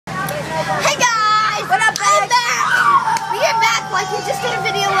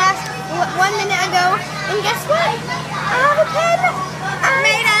And guess what? I have a pen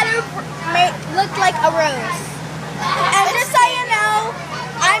made out of, looked like a rose. And just so you know,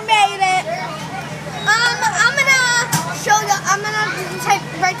 I made it. I'm gonna show you. I'm gonna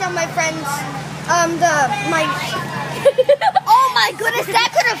write down my friends. My. Oh my goodness, that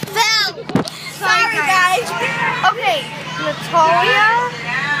could have fell. Sorry guys. Okay, Natalia.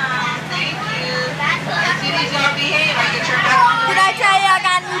 Did I tell you I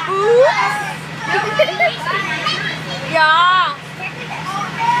got new boots? Yeah.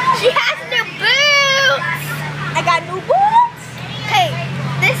 She has new boots. I got new boots. Hey,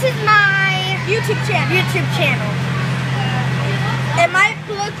 this is my YouTube channel. It might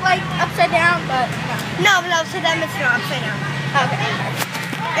look like upside down, but no, upside down. It's not upside down. Okay.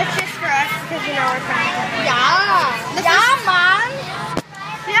 It's just for us because you know we're friends. Yeah. Mom.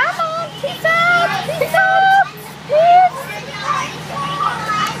 Yeah, Mom. Peace out. Peace out. Peace.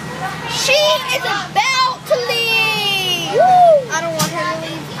 She is about to leave. Woo. I don't want her to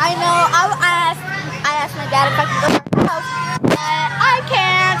leave. I know. I asked my dad if I could go to her house, but I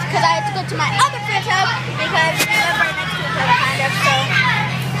can't because I have to go to my other friend's house because we live right next to each other, kind of. So,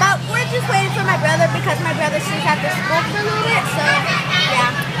 but we're just waiting for my brother because my brother stays after school for a little bit. So,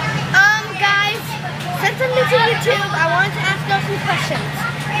 yeah. Guys, since I'm new to YouTube, I wanted to ask y'all some questions.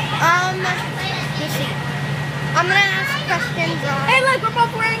 Let's see. I'm gonna ask questions on. Hey, look, we're both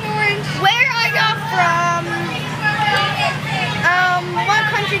wearing orange. Where are y'all from?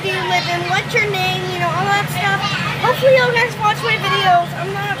 What country do you live in? What's your name? You know, all that stuff. Hopefully, you guys watch my videos.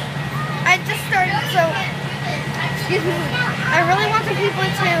 I just started, so excuse me. I really want some people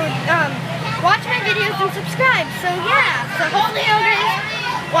to watch my videos and subscribe. So yeah. So hopefully, you guys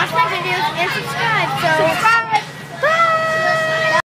watch my videos and subscribe. So subscribe.